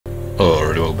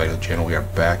everybody, welcome back to the channel. We are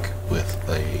back with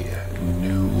a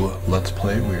new Let's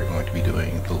Play. We are going to be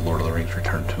doing the Lord of the Rings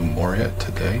Return to Moria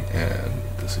today, and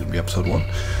this is going to be episode 1. So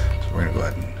we're going to go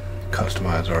ahead and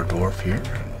customize our dwarf here.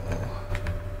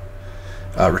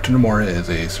 Return to Moria is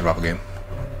a survival game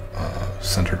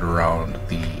centered around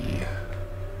the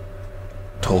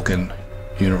Tolkien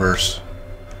universe,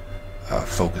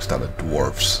 focused on the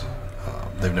dwarfs.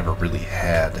 They've never really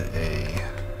had a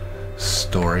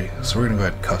story, so we're gonna go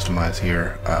ahead and customize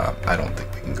here. I don't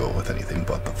think we can go with anything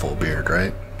but the full beard,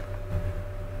 right?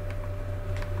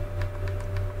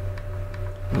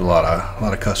 There's a lot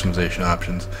of customization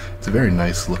options. It's a very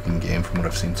nice looking game from what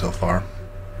I've seen so far.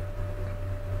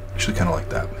 Actually, kind of like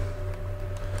that.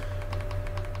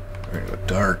 We're gonna go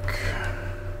dark.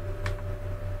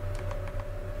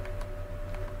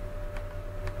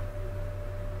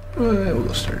 We'll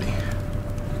go sturdy.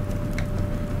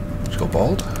 Let's go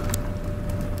bald.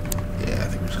 Yeah, I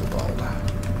think we'll just go bald. A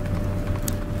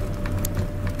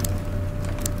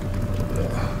little bit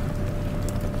of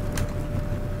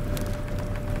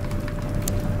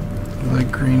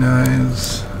light green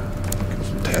eyes. Got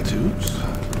some tattoos.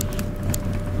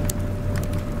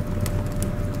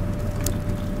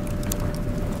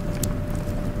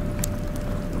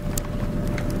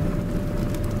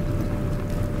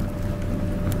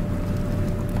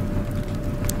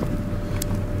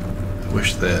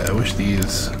 I wish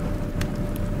these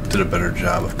did a better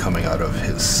job of coming out of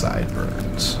his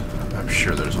sideburns. I'm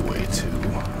sure there's a way to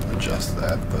adjust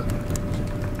that, but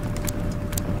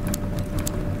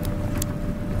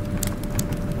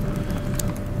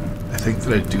I think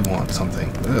that I do want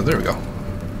something. There we go.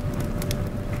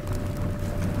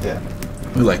 Yeah,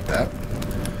 we like that.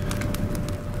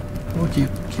 We'll keep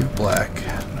black.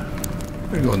 I'm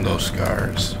gonna go with no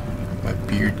scars. My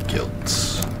beard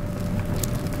gilts.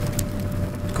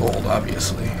 Gold,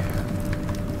 obviously. I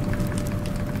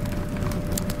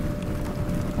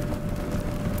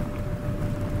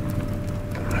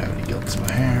don't have any gilts in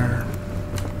my hair.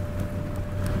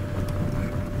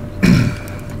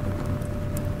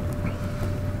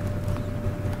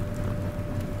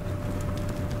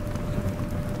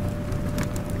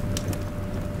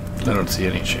 I don't see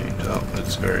any change. Oh,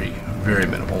 it's very, very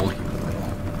minimal. Keep it in the middle.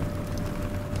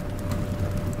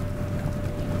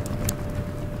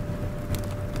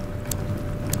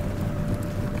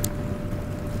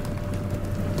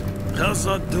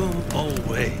 Doom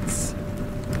always.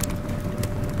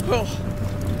 Oh,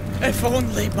 if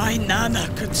only my Nana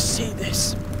could see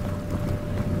this.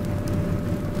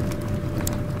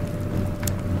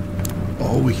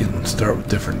 Oh, we can start with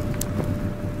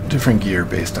different gear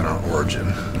based on our origin.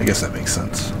 I guess that makes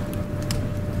sense.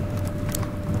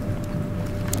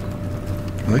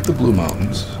 I like the Blue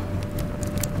Mountains.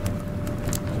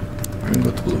 We're gonna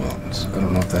go with the Blue Mountains. I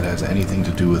don't know if that has anything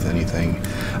to do with anything.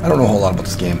 I don't know a whole lot about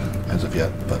this game as of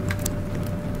yet, but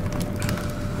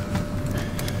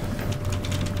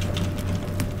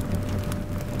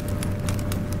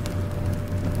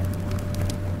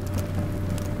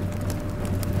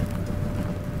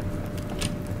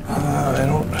I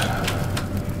don't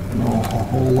know a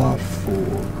whole lot I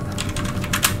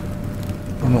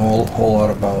don't know a whole lot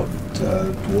about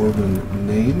dwarven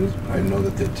names. I know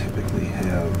that they typically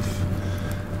have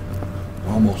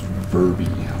almost verby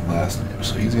last name,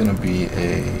 so he's gonna be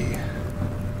a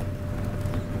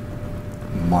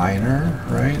miner,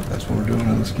 right? That's what we're doing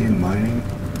in this game, mining.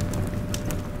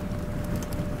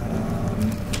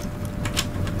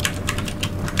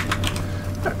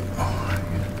 There we go.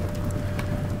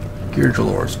 Gear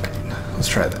Jalor's Bane. Let's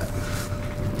try that.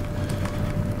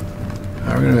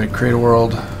 We're gonna create a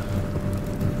world,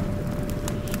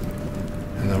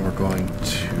 and then we're going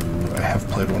to. I have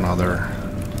played one other.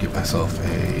 Get myself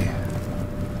a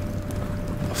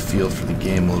feel for the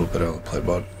game a little bit. I played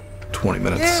about 20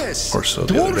 minutes or so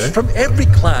the other day. Dwarves from every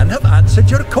clan have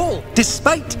answered your call,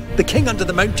 despite the King Under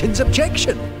the Mountain's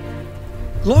objection.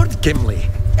 Lord Gimli,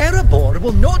 Erebor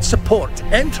will not support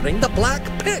entering the Black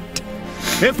Pit.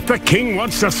 If the king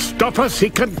wants to stop us, he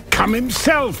can come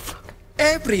himself.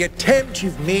 Every attempt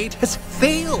you've made has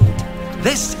failed.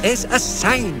 This is a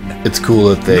sign. It's cool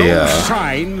that they no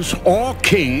signs or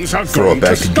kings are throw going it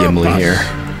back to to stop Gimli us. here.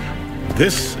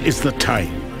 This is the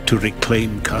time to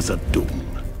reclaim Khazad-dûm.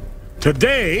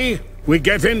 Today, we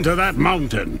get into that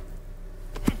mountain.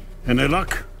 Any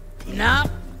luck? Nah,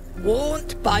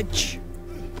 won't budge.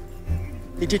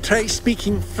 Did you try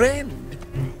speaking friend?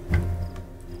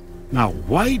 Now,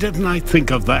 why didn't I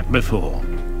think of that before?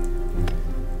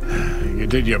 You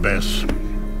did your best.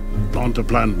 On to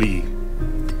plan B.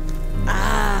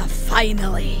 Ah,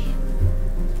 finally.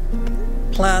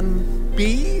 Plan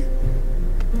B?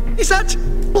 Is that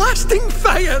blasting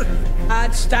fire!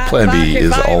 I'd stand Plan back B if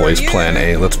is I were always you. plan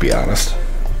A, let's be honest.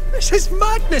 This is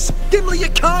madness! Gimli, you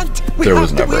can't! We There have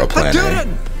was to never wait a for plan A.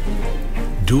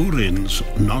 Durin. Durin's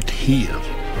not here.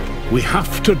 We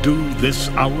have to do this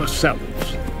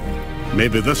ourselves.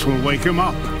 Maybe this will wake him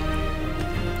up.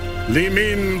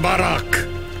 Limin Barak,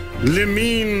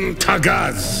 Limin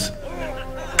Tagaz,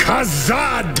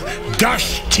 Kazad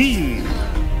Dashtin.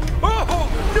 Oh,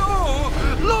 no!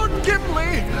 Lord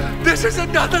Gimli! This is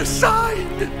another sign!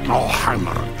 Oh,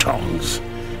 hammer and tongs.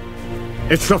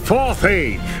 It's the Fourth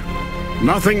Age.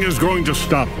 Nothing is going to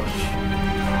stop us.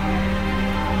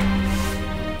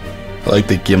 I like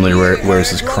that Gimli wears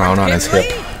his crown on his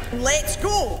hip. Let's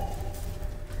go.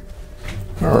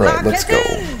 Alright, let's go.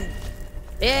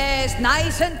 Yes,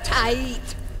 nice and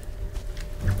tight.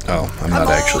 Oh, I'm not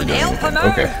Come actually on, doing help anything.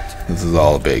 him Okay. out. This is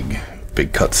all a big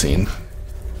cutscene.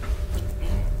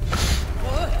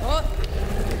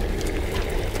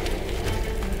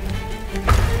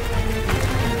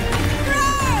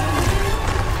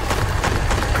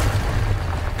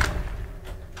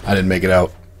 I didn't make it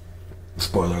out.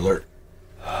 Spoiler alert.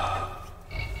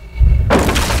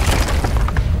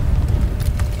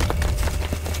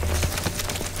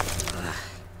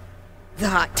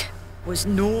 That was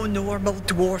no normal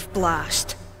dwarf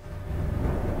blast.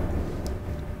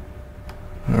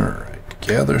 Alright,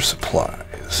 gather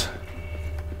supplies.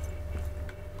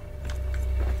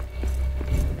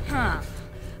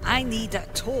 I need a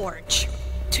torch.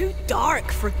 Too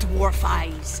dark for dwarf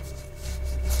eyes.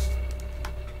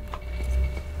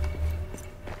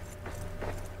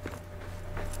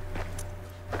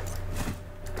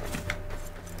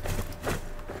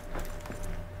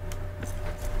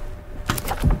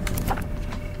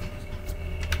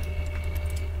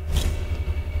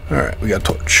 Alright, we got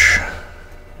a torch.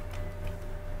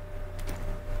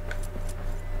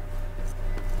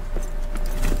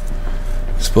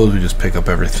 Suppose we just pick up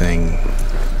everything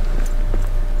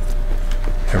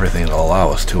that'll allow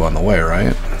us to on the way,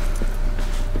 right?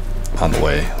 On the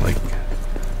way, like,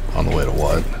 on the way to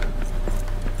what?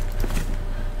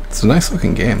 It's a nice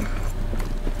looking game.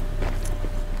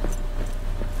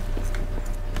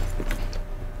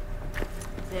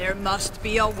 There must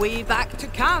be a way back to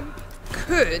camp.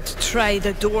 Could try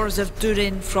the doors of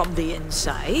Durin from the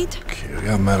inside. Okay, we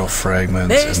got metal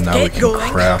fragments, Let's and now we get can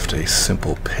going. craft a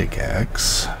simple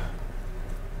pickaxe.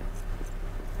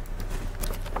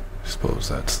 Suppose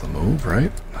that's the move,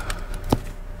 right?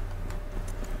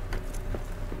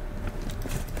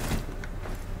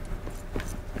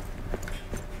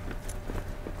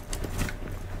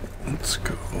 Let's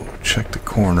go check the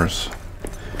corners.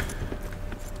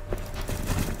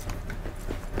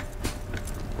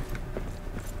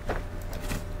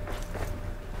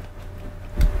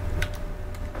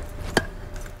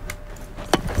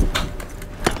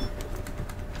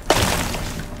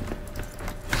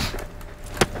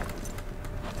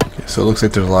 So it looks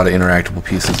like there's a lot of interactable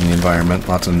pieces in the environment,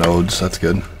 lots of nodes, that's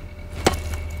good.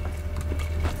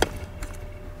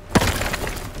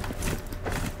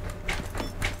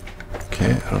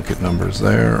 Okay, I don't get numbers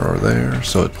there or there,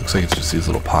 so it looks like it's just these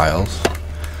little piles.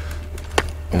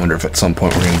 I wonder if at some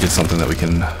point we're going to get something that we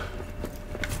can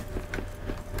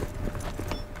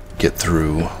get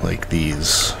through, like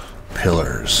these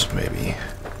pillars, maybe.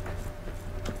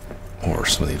 Or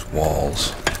some of these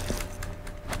walls.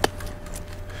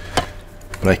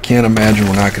 But I can't imagine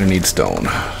we're not going to need stone,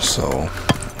 so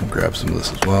we'll grab some of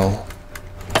this as well.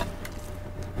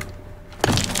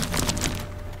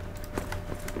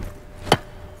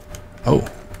 Oh.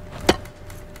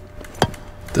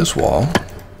 This wall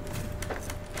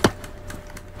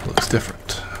looks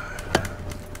different.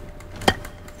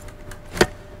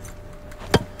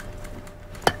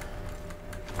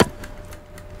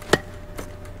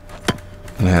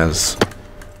 And it has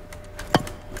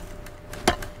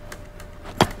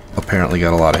apparently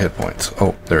got a lot of hit points.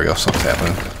 Oh, there we go, something's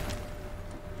happening.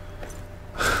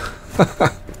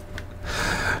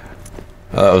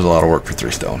 That was a lot of work for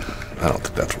 3 stone. I don't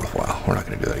think that's worthwhile. We're not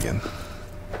going to do that again.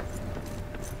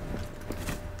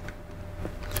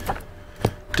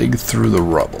 Dig through the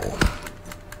rubble.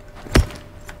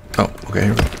 Oh, okay,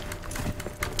 here we go.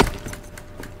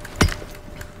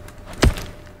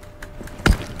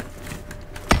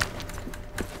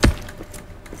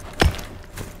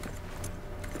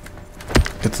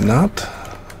 It's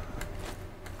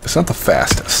not the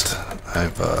fastest.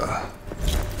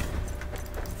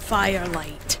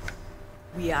 Firelight.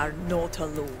 We are not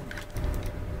alone.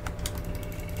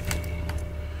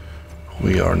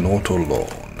 We are not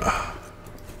alone. I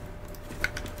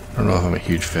don't know if I'm a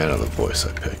huge fan of the voice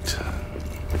I picked.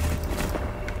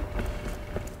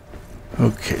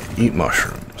 Okay, eat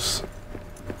mushrooms.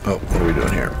 Oh, what are we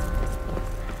doing here?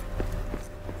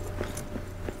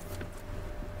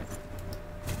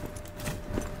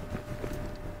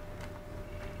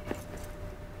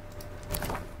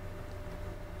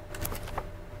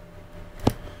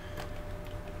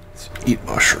 Let's eat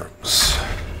mushrooms.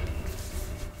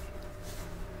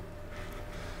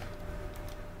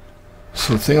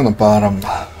 So the thing on the bottom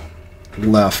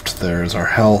left there is our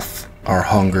health, our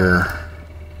hunger.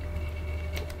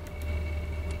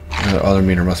 The other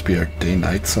meter must be our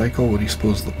day-night cycle. What do you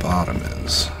suppose the bottom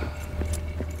is?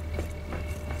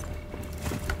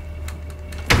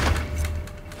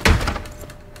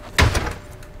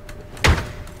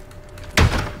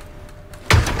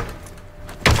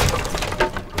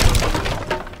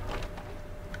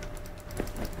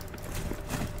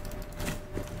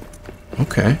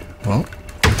 Okay, well.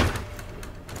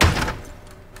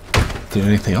 If there's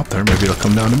anything up there, maybe it'll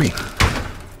come down to me.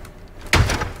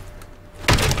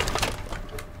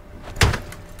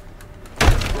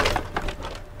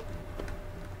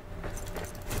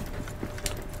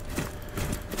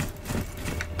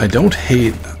 I don't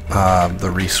hate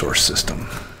the resource system.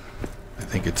 I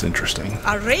think it's interesting.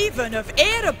 A raven of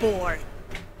Erebor.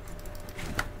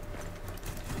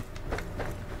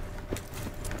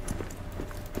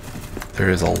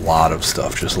 There is a lot of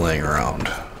stuff just laying around.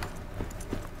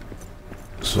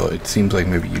 So it seems like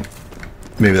maybe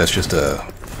that's just a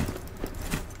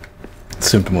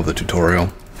symptom of the tutorial,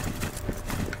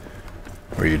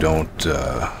 where you don't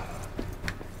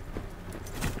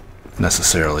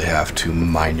necessarily have to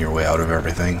mine your way out of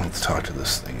everything. Let's talk to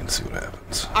this thing and see what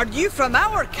happens. Are you from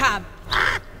our camp?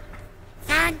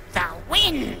 Thank the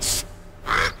winds!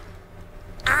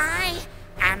 I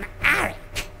am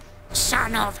Arik,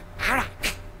 son of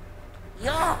Arak.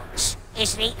 Yours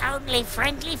is the only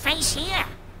friendly face here.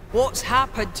 What's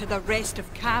happened to the rest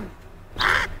of camp?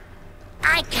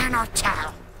 I cannot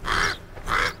tell.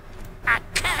 A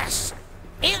curse,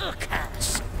 ill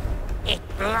curse. It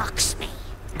blocks me.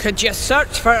 Could you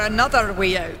search for another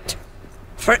way out?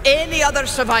 For any other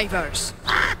survivors?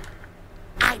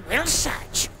 I will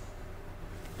search.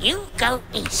 You go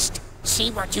east, see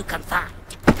what you can find.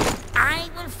 I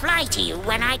will fly to you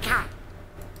when I can.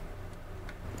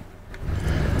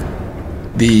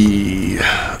 The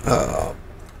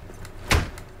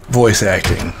voice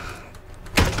acting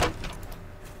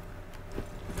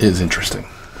is interesting.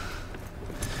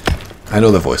 I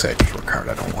know the voice actors work hard.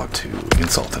 I don't want to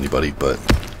insult anybody, but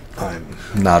I'm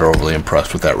not overly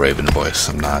impressed with that Raven voice.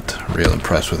 I'm not real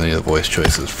impressed with any of the voice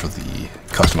choices for the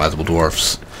customizable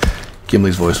dwarfs.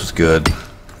 Gimli's voice was good.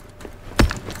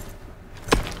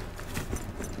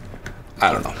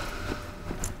 I don't know.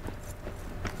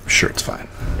 I'm sure it's fine.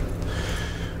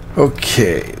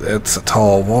 Okay, that's a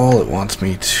tall wall. It wants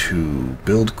me to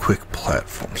build quick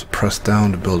platforms. Press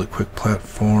down to build a quick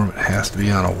platform. It has to be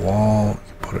on a wall. You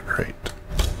can put it right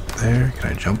there.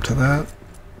 Can I jump to that?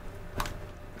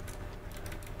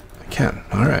 I can.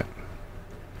 Alright.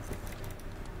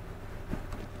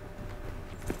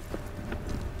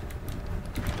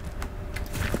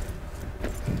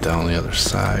 Down the other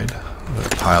side of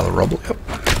a pile of rubble. Yep.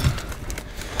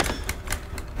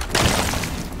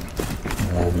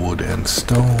 More wood and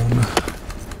stone.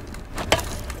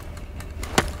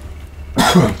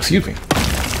 Excuse me.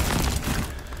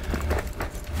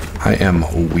 I am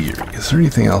weird. Is there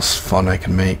anything else fun I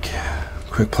can make?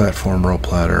 Quick platform,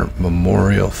 rope ladder,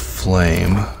 memorial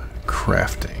flame,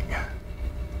 crafting.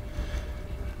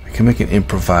 I can make an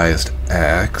improvised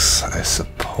axe. I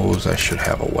suppose I should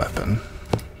have a weapon.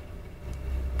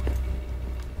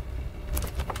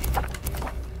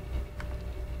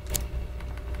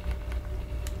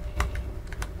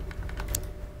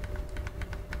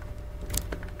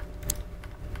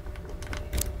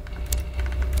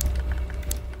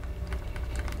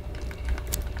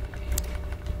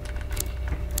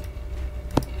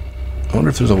 I wonder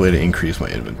if there's a way to increase my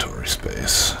inventory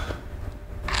space.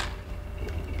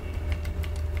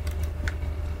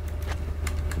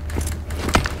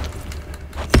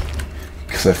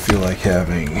 Because I feel like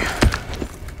having,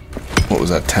 what was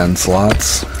that, 10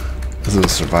 slots? This is a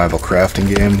survival crafting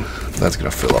game. That's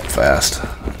going to fill up fast,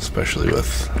 especially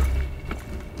with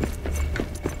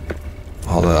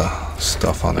all the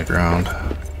stuff on the ground.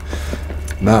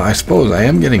 Now, I suppose I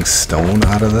am getting stone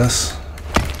out of this.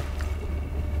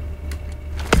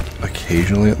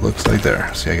 Occasionally it looks like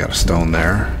there. See, I got a stone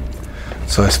there.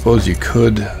 So I suppose you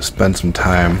could spend some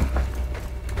time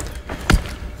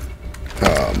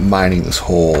mining this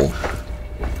whole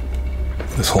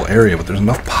area, but there's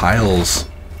enough piles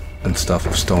and stuff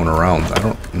of stone around. I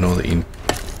don't know that you...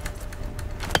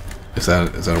 Is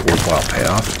that a worthwhile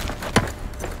payoff?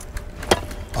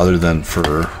 other than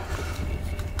for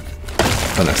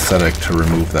an aesthetic to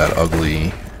remove that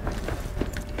ugly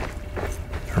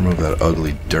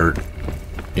dirt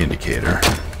indicator.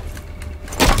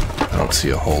 I don't see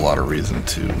a whole lot of reason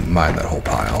to mine that whole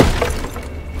pile.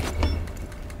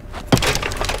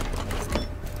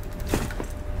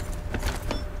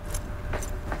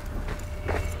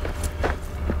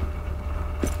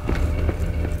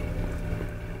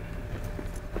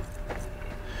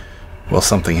 Well,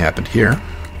 something happened here.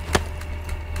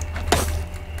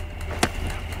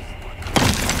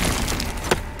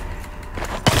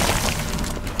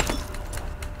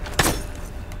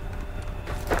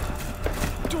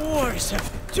 Doors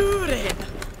of Durin!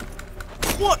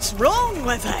 What's wrong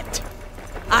with it?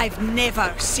 I've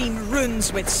never seen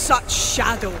runes with such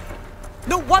shadow.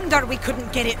 No wonder we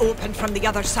couldn't get it open from the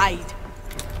other side.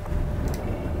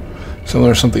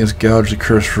 Similar, something has gouged the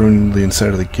cursed rune the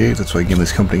inside of the gate. That's why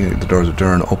Gimli's company, the doors of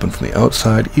Durin, open from the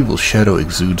outside. Evil shadow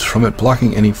exudes from it,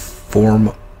 blocking any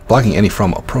from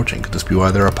approaching. Could this be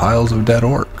why there are piles of dead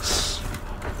orcs?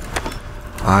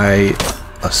 I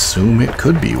assume it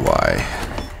could be why.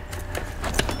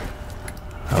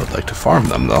 I would like to farm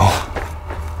them, though.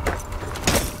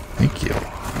 Thank you.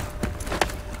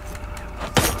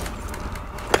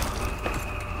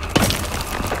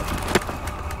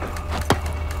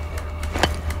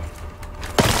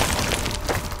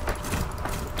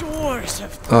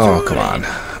 Oh, come on.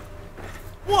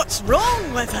 What's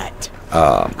wrong with it?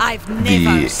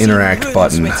 The interact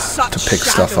button to pick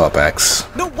stuff up, X,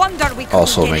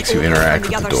 also makes you interact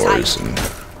with the doors and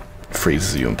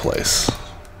freezes you in place,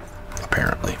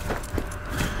 apparently.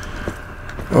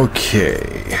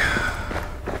 Okay.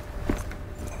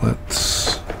 Let's...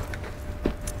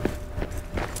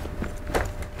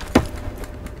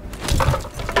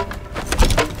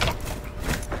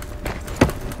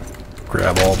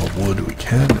 grab all the wood we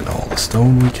can and all the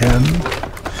stone we can.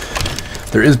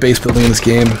 There is base building in this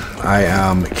game. I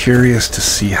am curious to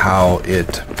see how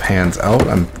it pans out.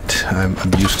 I'm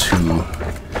used to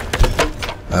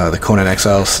the Conan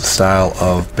Exiles style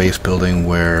of base building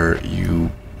where you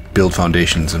build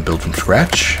foundations and build from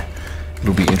scratch.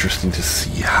 It'll be interesting to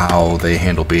see how they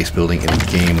handle base building in a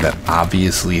game that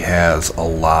obviously has a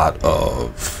lot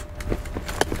of...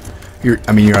 You're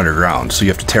underground, so you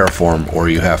have to terraform or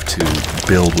you have to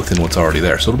build within what's already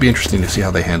there. So it'll be interesting to see how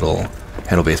they handle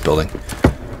base building.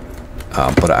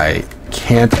 But I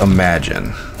can't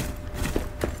imagine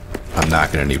I'm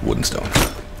not going to need wood and stone.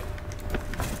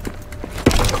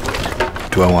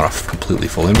 Do I want a completely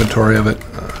full inventory of it?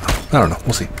 I don't know.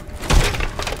 We'll see.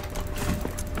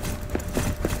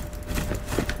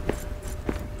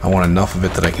 I want enough of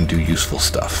it that I can do useful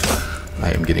stuff.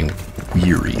 I am getting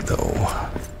weary, though.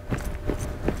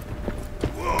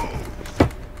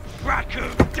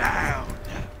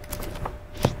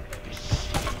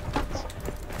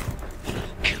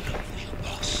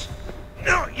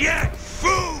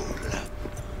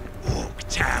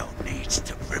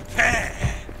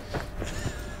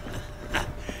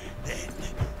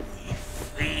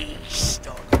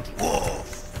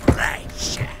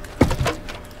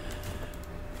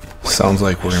 Sounds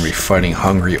like we're going to be fighting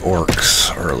hungry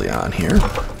orcs early on here.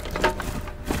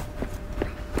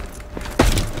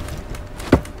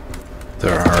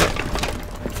 There are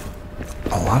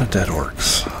a lot of dead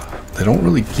orcs. They don't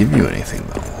really give you anything,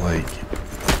 though. Like,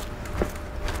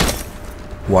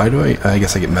 why do I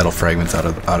guess I get metal fragments out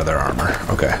of their armor.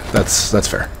 Okay, that's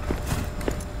fair.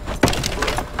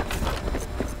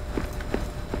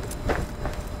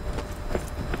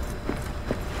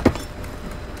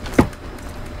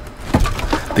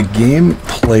 The game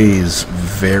plays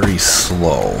very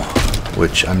slow,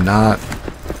 which I'm not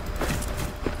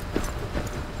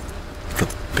the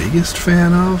biggest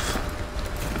fan of.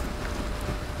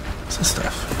 What's this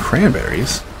stuff?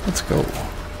 Cranberries? Let's go.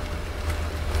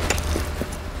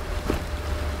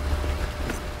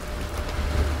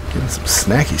 Getting some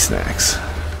snacky snacks.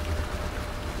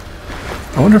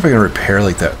 I wonder if I can repair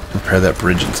that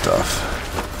bridge and stuff.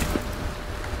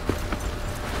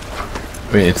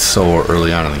 I mean, it's so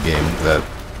early on in the game that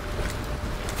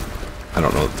I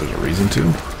don't know if there's a reason to.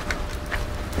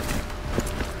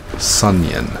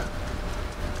 Sunyan.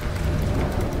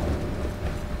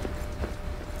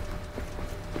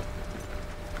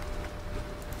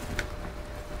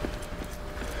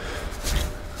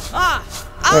 Ah,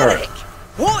 Alec!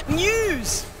 What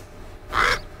news?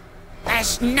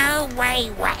 There's no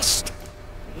way west.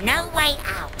 No way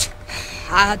out.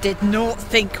 I did not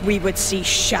think we would see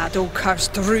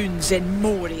shadow-cursed runes in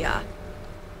Moria.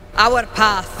 Our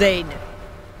path, then,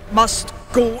 must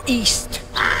go east.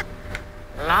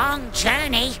 Long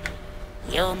journey.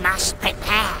 You must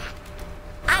prepare.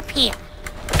 I here,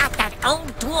 at that old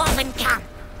dwarven camp.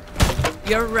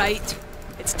 You're right.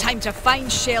 It's time to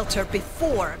find shelter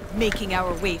before making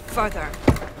our way further.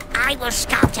 I will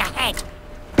scout ahead.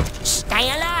 Stay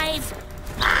alive.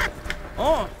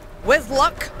 Oh, with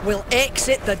luck, we'll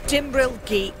exit the Dimbril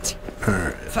Gate.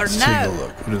 Alright, For let's now, take a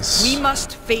look. What is we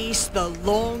must face the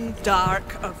long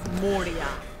dark of Moria.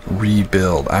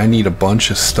 rebuild? I need a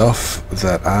bunch of stuff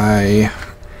that I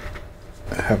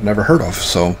have never heard of,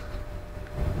 so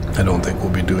I don't think we'll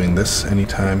be doing this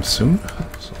anytime soon.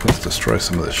 So let's destroy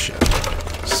some of this shit.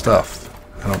 Stuff.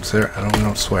 I don't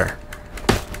swear.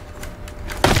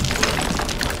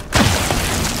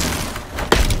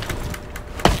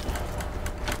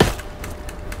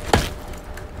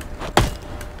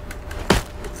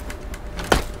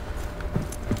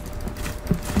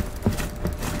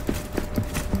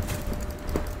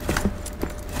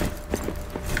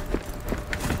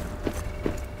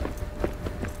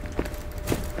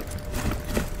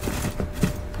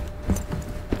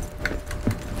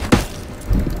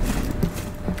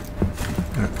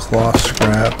 Cloth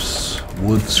scraps,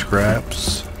 wood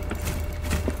scraps.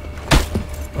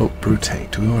 Oh, brew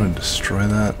tank. Do we want to destroy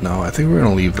that? No, I think we're going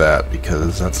to leave that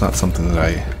because that's not something that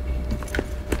I...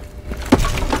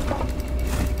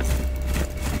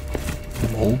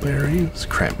 Mulberries?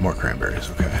 More cranberries,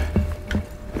 okay. I'm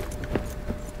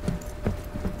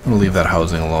going to leave that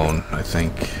housing alone, I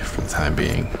think, for the time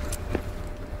being.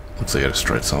 Looks like I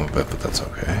destroyed some of it, but that's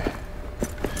okay.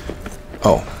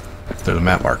 Oh, there's a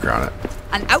map marker on it.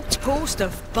 An outpost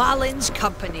of Balin's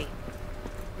company.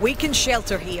 We can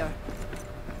shelter here.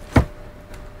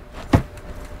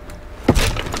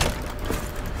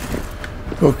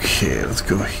 Okay, let's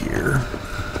go here.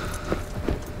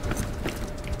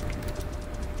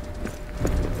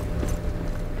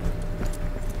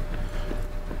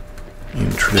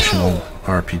 In traditional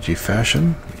RPG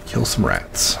fashion, kill some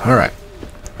rats. Alright.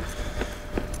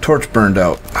 Torch burned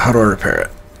out. How do I repair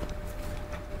it?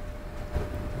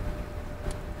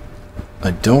 I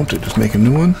don't, just make a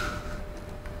new one?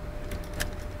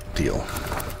 Deal.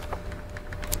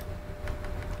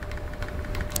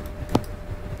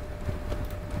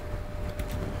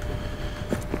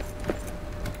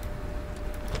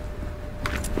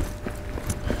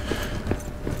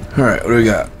 Alright, what do we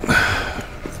got?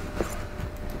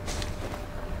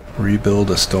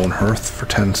 Rebuild a stone hearth for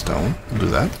 10 stone. We'll do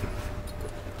that.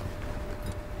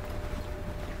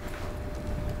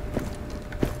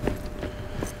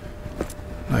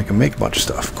 I can make a bunch of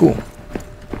stuff. Cool.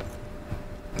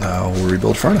 Now we'll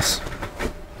rebuild furnace.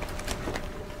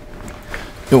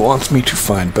 It wants me to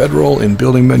find bedroll. In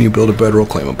building menu, build a bedroll,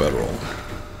 claim a bedroll.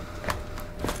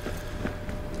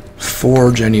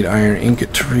 Forge, I need iron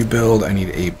ingot to rebuild. I need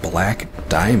a black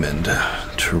diamond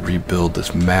to rebuild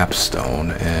this map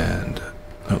stone. And,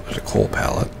 oh, there's a coal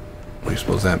pallet. What do you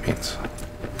suppose that means?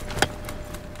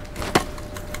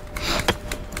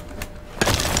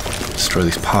 Destroy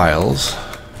these piles.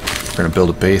 We're going to build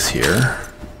a base here.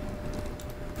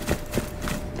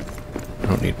 I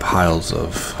don't need piles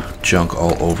of junk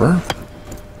all over.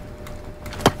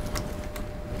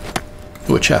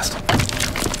 Ooh, a chest.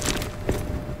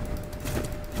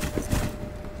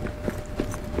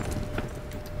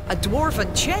 A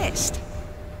dwarven chest.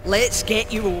 Let's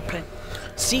get you open.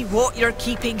 See what you're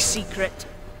keeping secret.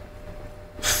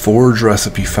 Forge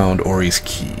recipe found Ori's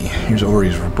key. Here's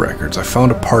Ori's records. I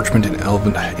found a parchment in an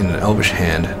elvish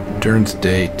hand. Durin's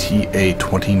day TA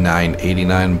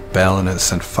 2989. Balin has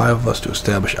sent 5 of us to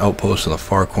establish outposts in the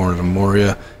far corners of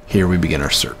Moria. Here we begin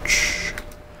our search.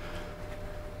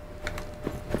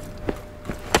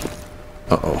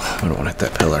 Uh-oh, I don't want to hit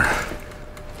that pillar.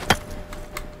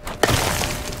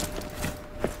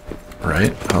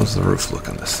 Right? How's the roof look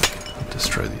on this thing? I'll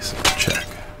destroy these things. Check.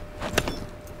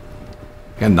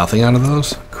 Got nothing out of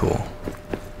those? Cool.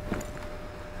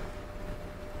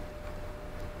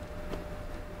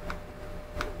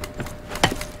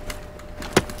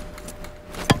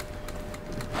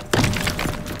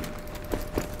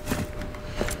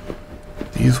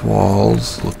 These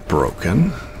walls look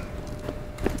broken.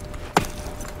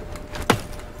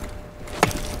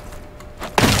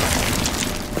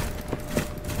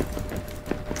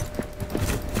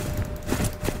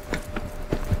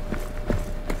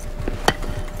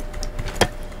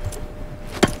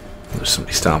 There's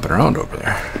somebody stomping around over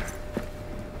there.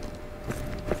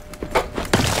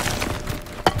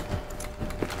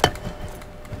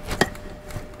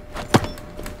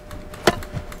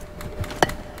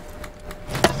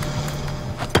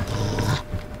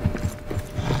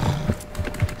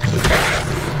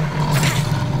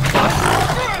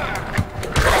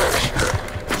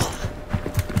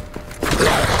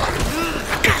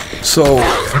 So,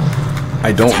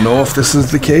 I don't know if this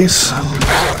is the case,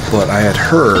 but I had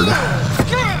heard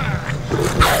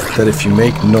that if you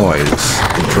make noise,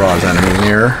 it draws enemy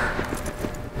near.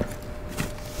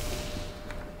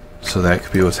 So that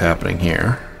could be what's happening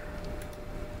here.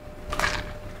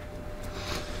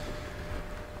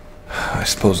 I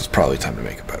suppose it's probably time to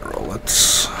make a bedroll.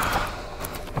 Let's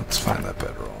find that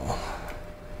bedroll.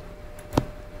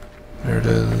 There it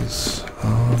is.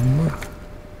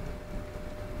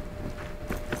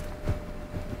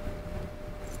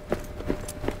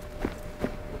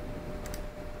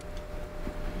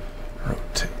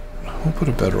 Rotate. We'll put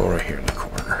a bedroll right here in the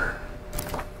corner.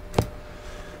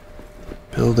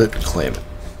 Build it, claim it.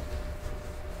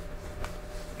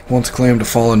 Once claimed, a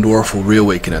fallen dwarf will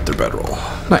reawaken at their bedroll.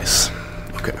 Nice.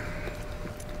 Okay.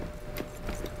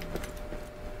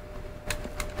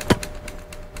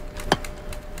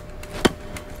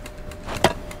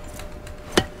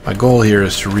 My goal here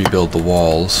is to rebuild the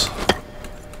walls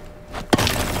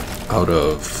out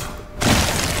of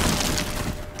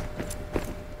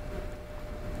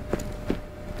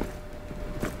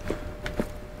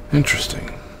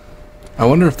interesting. I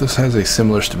wonder if this has a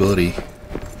similar stability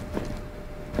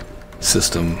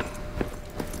system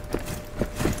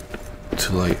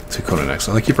to Conan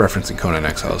Exiles. I keep referencing Conan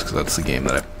Exiles because that's the game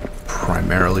that I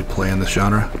primarily play in this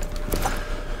genre.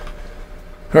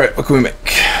 Alright, what can we make?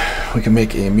 We can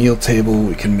make a meal table,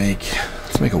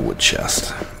 let's make a wood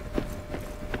chest.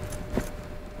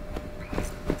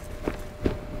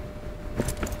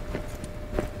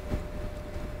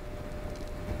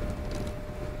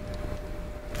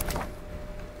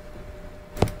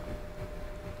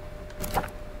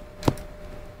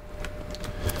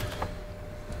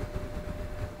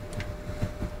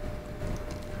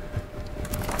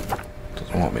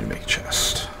 Doesn't want me to make a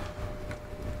chest.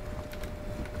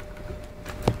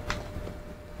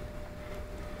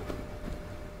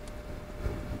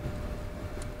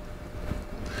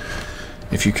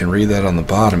 If you can read that on the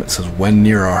bottom, it says when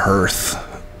near a hearth,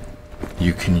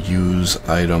 you can use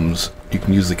items, you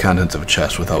can use the contents of a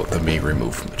chest without the meat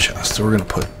removed from the chest. So we're going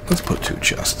to let's put 2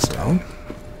 chests down.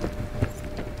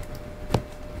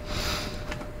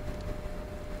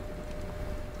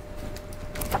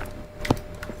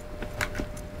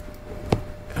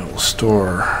 And we'll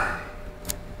store, I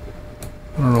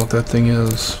don't know what that thing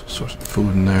is, store some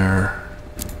food in there.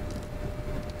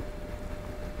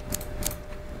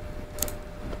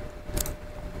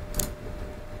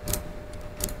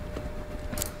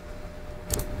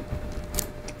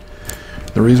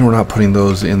 The reason we're not putting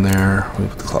those in there, we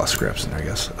put the cloth scraps in there, I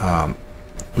guess.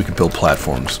 We can build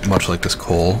platforms, much like this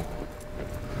coal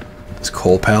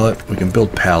pallet. We can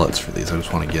build pallets for these. I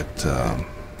just want to get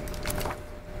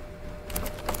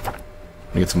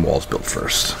some walls built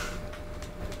first.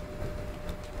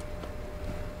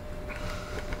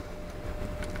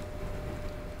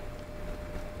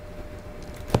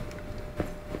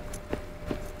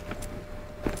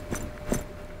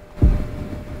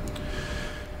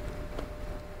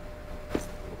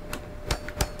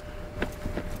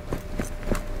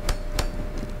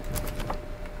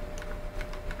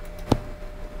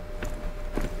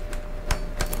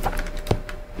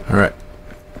 Alright,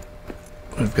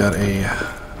 we've got a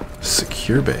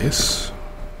secure base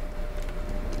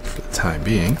for the time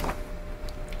being.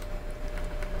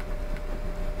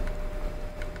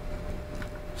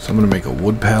 So I'm going to make a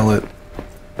wood pallet.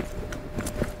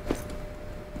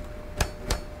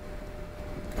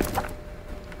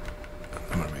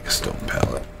 I'm going to make a stone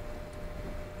pallet.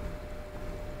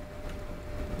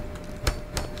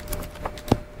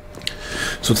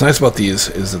 So what's nice about these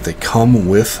is that they come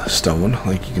with stone.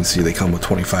 Like you can see, they come with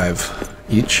 25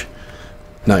 each.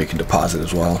 Now you can deposit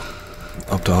as well,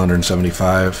 up to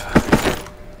 175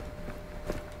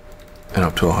 and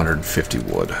up to 150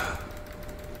 wood.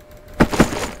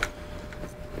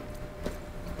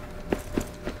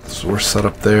 So we're set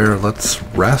up there. Let's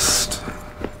rest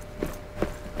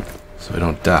so we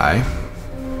don't die.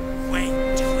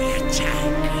 When do we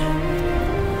attack?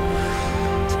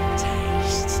 To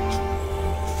taste your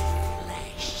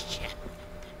flesh.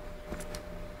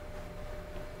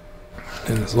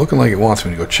 And it's looking like it wants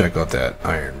me to go check out that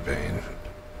iron vein.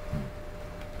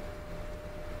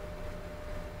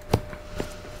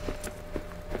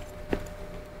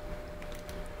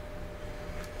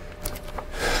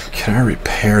 Can I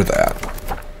repair that?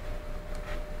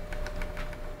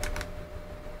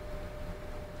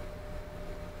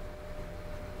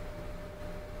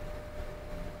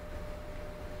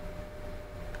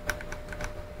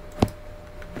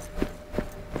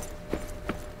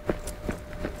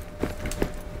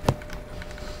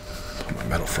 Put my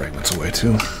metal fragments away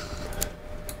too.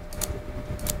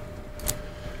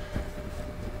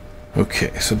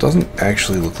 Okay, so it doesn't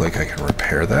actually look like I can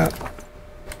repair that.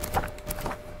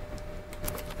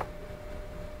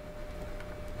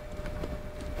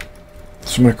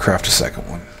 So I'm going to craft a second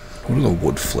one. What is a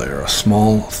wood flare? A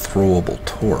small throwable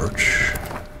torch.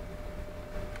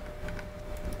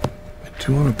 I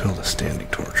do want to build a standing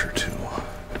torch or two.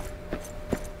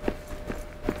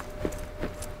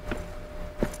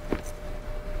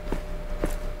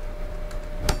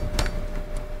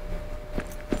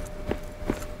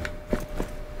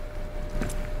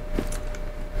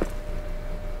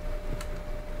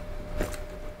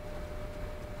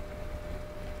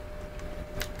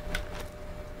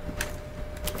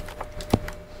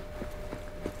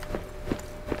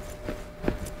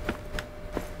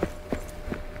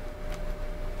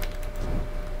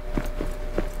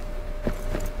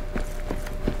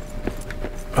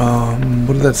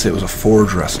 What did that say? It was a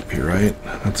forge recipe, right?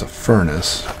 That's a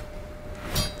furnace.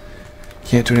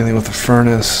 Can't do anything with the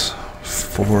furnace.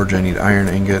 Forge, I need iron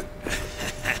ingot.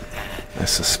 I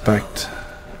suspect.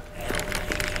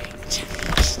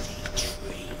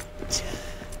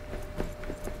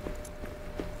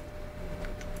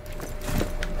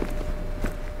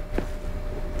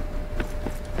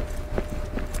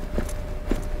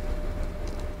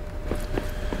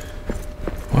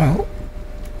 Well,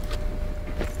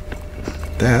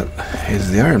 that is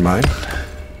the iron mine.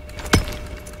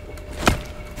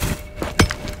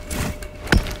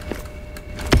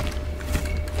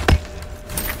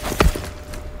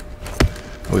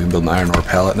 We can build an iron ore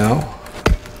pallet now,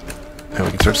 and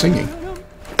we can start singing.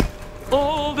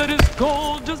 All that is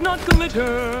gold does not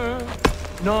glitter,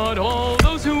 not all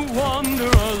those who wander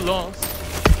are lost.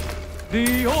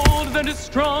 The old that is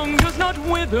strong does not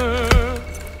wither,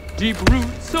 deep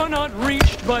roots are not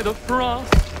reached by the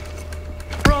frost.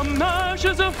 From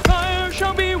ashes a fire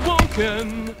shall be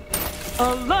woken,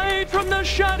 a light from the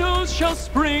shadows shall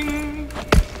spring.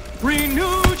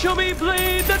 Renewed shall be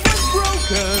blade that was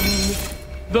broken,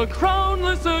 the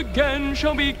crownless again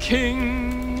shall be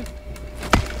king.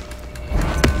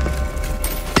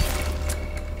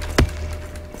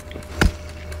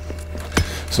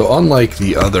 So unlike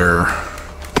the other,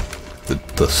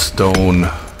 the stone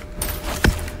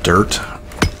dirt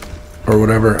or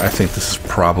whatever, I think this is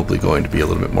probably going to be a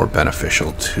little bit more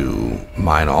beneficial to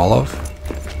mine all of.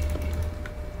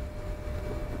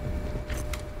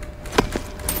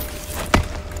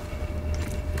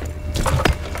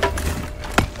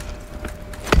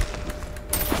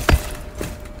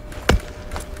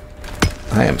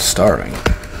 I am starving.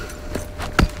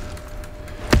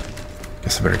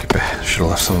 Guess I better get back. Should have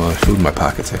left some of my food in my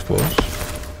pockets, I suppose.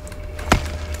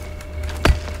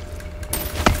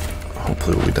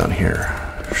 Hopefully we'll be done here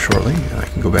shortly, and I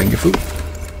can go back and get food.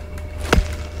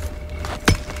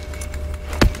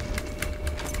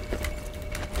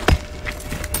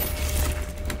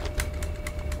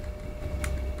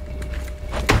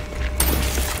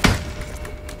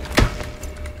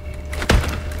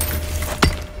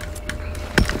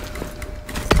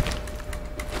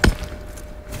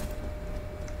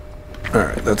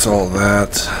 Alright, that's all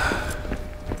that.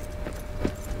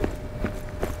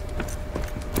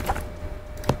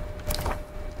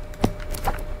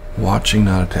 Watching,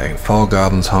 not attacking. Fall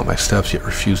goblins haunt my steps, yet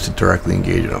refuse to directly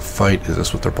engage in a fight. Is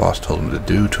this what their boss told them to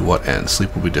do? To what end?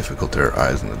 Sleep will be difficult. There are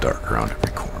eyes in the dark around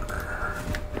every corner.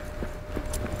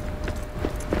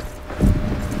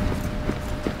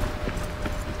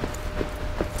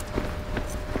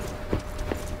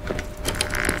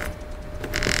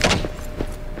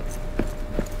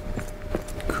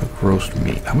 Cook roast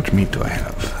meat. How much meat do I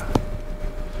have?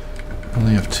 I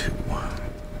only have 2.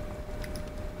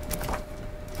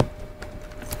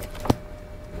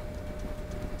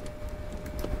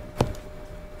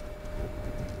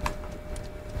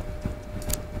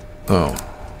 Oh.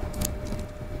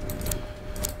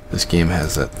 This game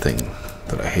has that thing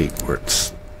that I hate where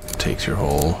it takes your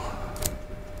whole...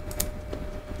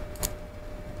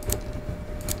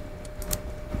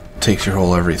 takes your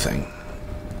whole everything.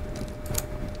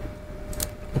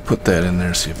 We'll put that in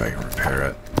there, see if I can repair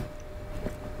it.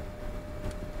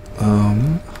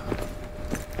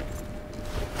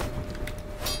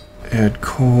 Add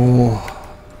coal.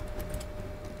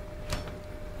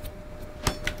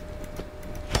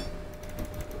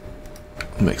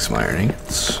 Make some iron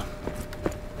ingots.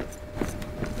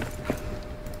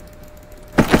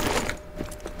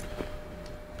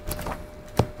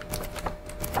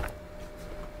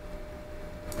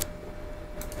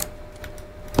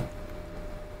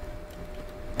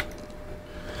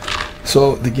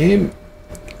 So the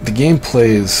game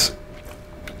plays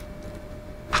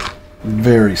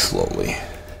very slowly,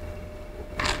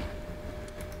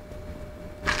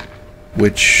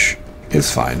 which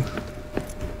is fine.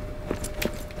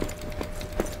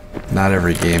 Not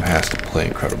every game has to play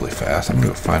incredibly fast. I'm gonna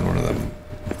go find one of them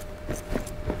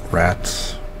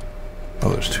rats. Oh,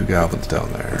 there's 2 goblins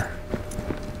down there.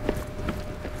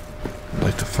 I'd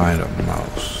like to find a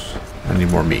mouse. I need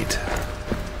more meat.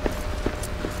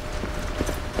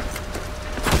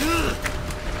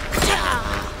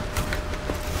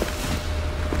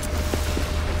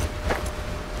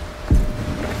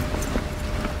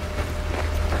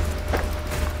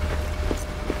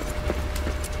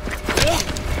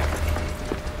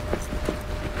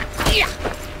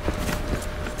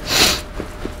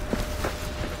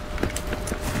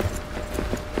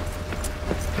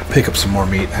 Pick up some more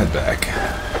meat, head back.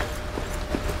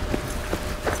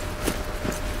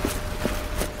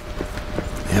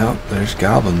 Yep, there's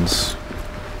goblins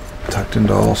tucked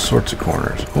into all sorts of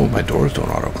corners. Oh, my doors don't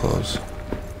auto-close.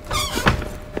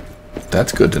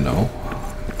 That's good to know.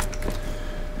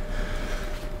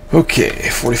 Okay,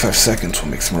 45 seconds,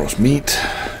 we'll make some roast meat.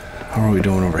 How are we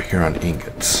doing over here on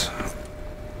ingots?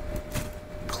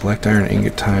 Collect iron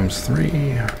ingot times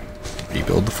 3.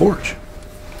 Rebuild the forge.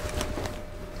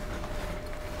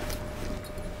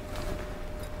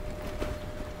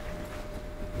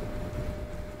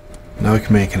 Now we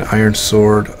can make an iron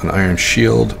sword, an iron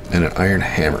shield, and an iron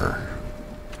hammer.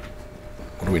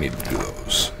 What do we need to do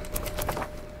those?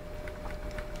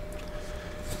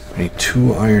 We need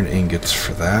 2 iron ingots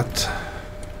for that.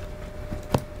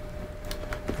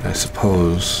 And I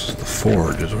suppose the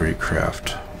forge is where you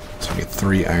craft. So we need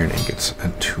 3 iron ingots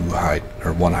and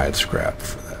 1 hide scrap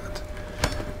for that.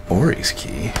 Ori's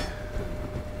key.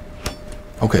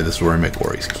 Okay, this is where I make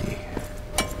Ori's key.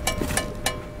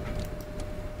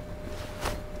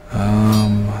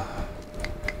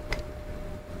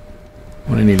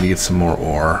 I'm gonna need to get some more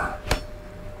ore.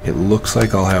 It looks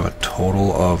like I'll have a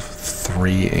total of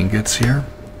 3 ingots here.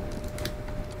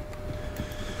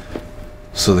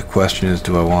 So the question is,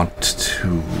 do I want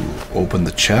to open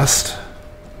the chest?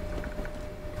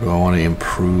 Do I want to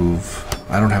improve?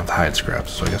 I don't have the hide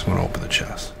scraps, so I guess I'm gonna open the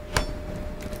chest.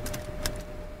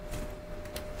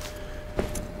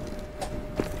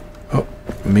 Oh,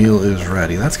 meal is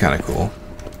ready. That's kind of cool.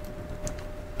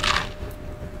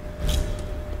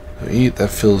 Eat, that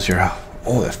fills your...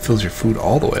 Oh, that fills your food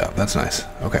all the way up. That's nice.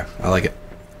 Okay, I like it.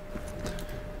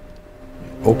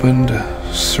 Opened.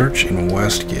 Search in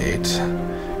Westgate.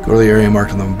 Go to the area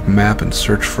marked on the map and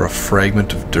search for a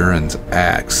fragment of Durin's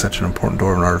axe. Such an important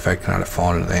dwarven artifact cannot have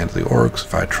fallen into the hands of the orcs.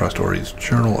 If I trust Ori's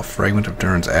journal, a fragment of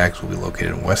Durin's axe will be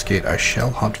located in Westgate. I shall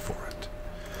hunt for it.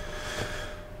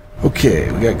 Okay,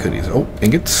 we got goodies. Oh,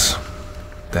 ingots.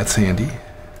 That's handy.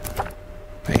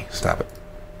 Hey, stop it.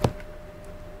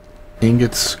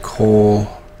 Ingots, coal,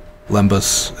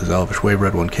 lembas is elvish way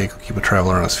bread. 1 cake will keep a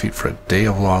traveler on his feet for a day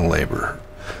of long labor.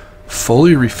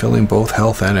 Fully refilling both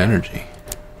health and energy.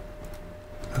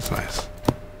 That's nice.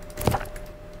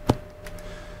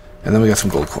 And then we got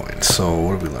some gold coins. So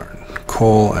what did we learn?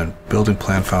 Coal and building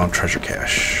plan found, treasure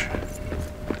cache.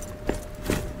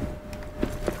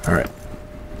 Alright.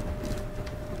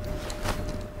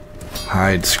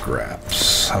 Hide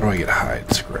scraps. How do I get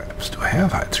hide scraps? Do I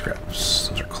have hide scraps?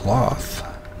 Those are cloth.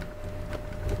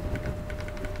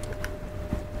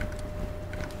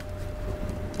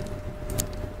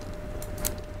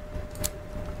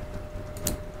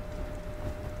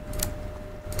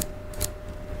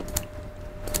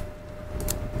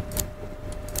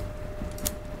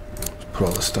 Let's put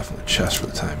all this stuff in the chest for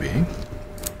the time being.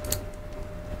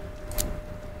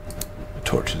 The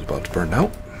torch is about to burn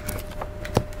out.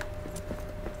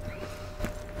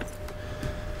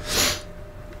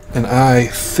 And I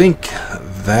think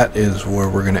that is where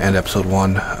we're going to end episode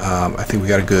 1. I think we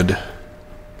got a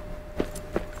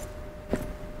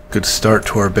good start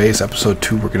to our base. Episode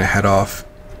 2, we're going to head off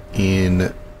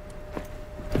in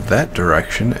that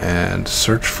direction and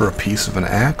search for a piece of an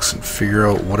axe and figure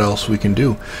out what else we can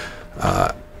do.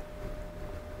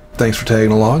 Thanks for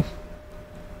tagging along,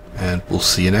 and we'll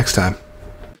see you next time.